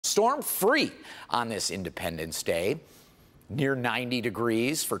storm-free on this Independence Day. Near 90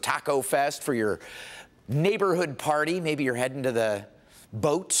 degrees for Taco Fest, for your neighborhood party. Maybe you're heading to the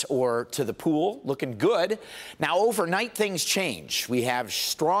boat or to the pool. Looking good. Now, overnight, things change. We have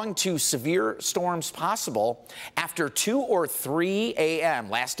strong to severe storms possible after 2 or 3 a.m.,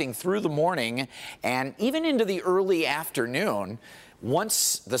 lasting through the morning and even into the early afternoon.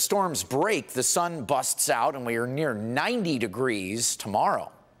 Once the storms break, the sun busts out, and we are near 90 degrees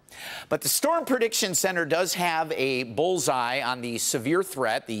tomorrow. But the Storm Prediction Center does have a bullseye on the severe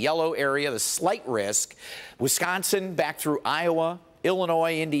threat, the yellow area, the slight risk. Wisconsin back through Iowa,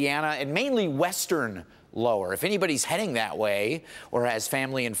 Illinois, Indiana, and mainly western lower. If anybody's heading that way or has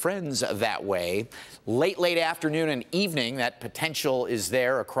family and friends that way, late afternoon and evening, that potential is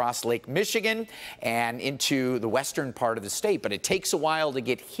there across Lake Michigan and into the western part of the state. But it takes a while to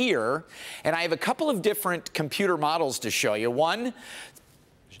get here. And I have a couple of different computer models to show you. One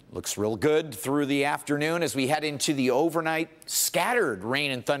looks real good through the afternoon as we head into the overnight scattered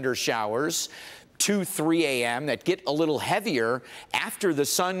rain and thunder showers. 2, 3 a.m. that get a little heavier after the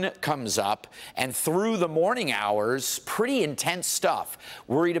sun comes up, and through the morning hours, pretty intense stuff.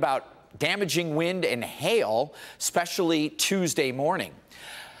 Worried about damaging wind and hail, especially Tuesday morning.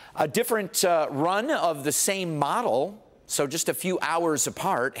 A different run of the same model, so just a few hours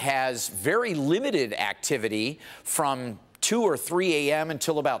apart, has very limited activity from 2 or 3 a.m.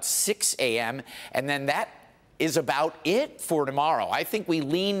 until about 6 a.m. and then that is about it for tomorrow. I think we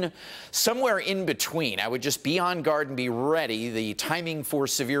lean somewhere in between. I would just be on guard and be ready. The timing for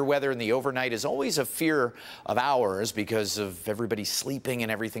severe weather in the overnight is always a fear of ours because of everybody sleeping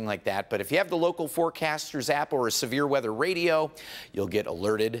and everything like that. But if you have the local forecasters app or a severe weather radio, you'll get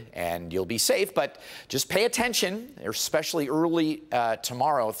alerted and you'll be safe. But just pay attention, especially early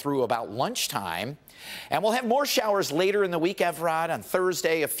tomorrow through about lunchtime. And we'll have more showers later in the week, Evrod. On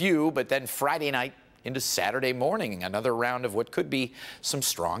Thursday, a few, but then Friday night into Saturday morning, another round of what could be some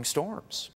strong storms.